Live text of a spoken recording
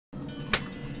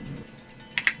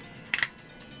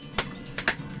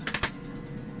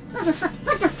What the fuck?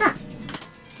 What the fuck?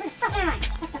 Who the fuck am I?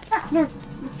 What the fuck? No.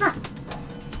 The fuck?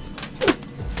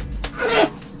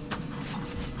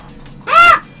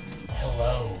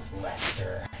 Hello,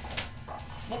 Lestor.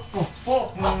 What the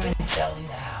fuck, man? Up until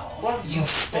now, you've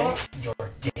spent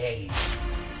your days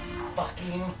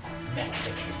fucking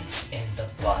Mexicans in the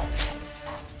butt.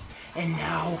 And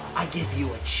now I give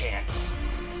you a chance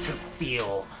to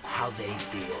feel how they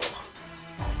feel.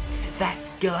 That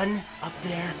gun up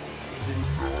there is a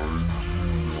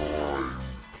 99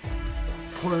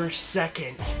 per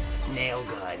second nail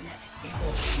gun. It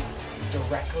will shoot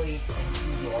directly into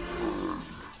your head.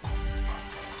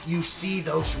 You see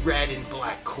those red and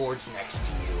black cords next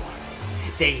to you.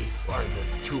 They are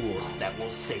the tools that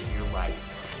will save your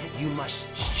life. You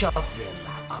must shove them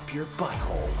up your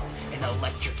butthole and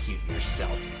electrocute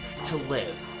yourself to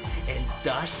live. And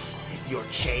thus, your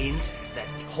chains that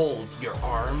hold your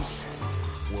arms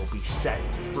will be set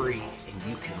free and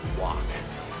you can walk.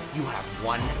 You have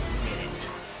 1 minute.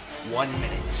 1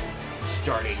 minute.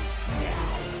 Starting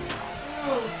now.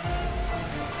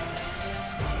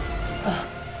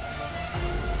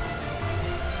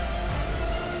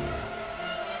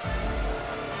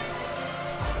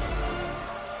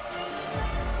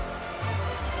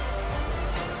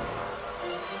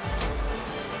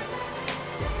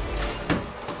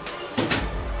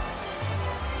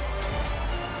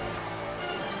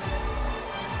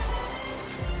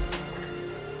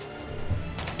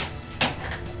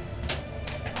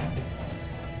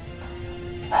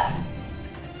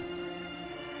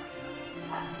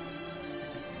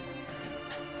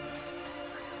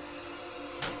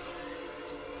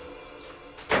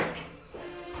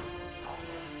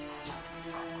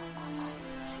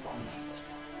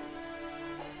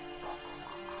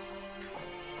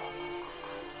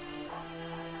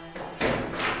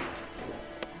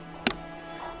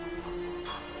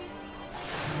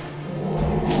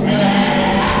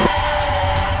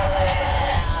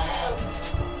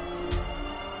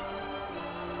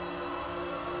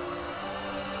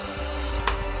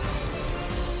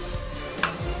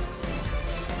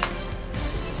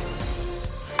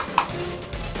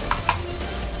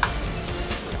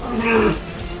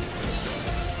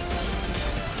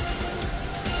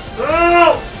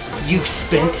 You've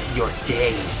spent your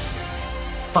days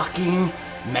fucking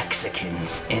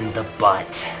Mexicans in the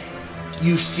butt.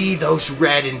 You see those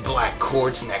red and black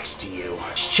cords next to you.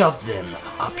 Shove them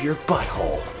up your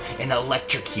butthole and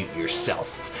electrocute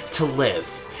yourself to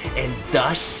live. And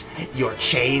thus, your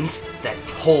chains that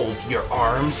hold your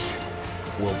arms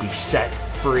will be set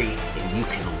free and you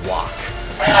can walk.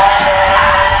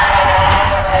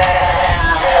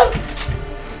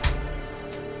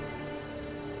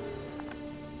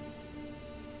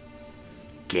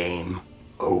 Game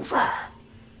over.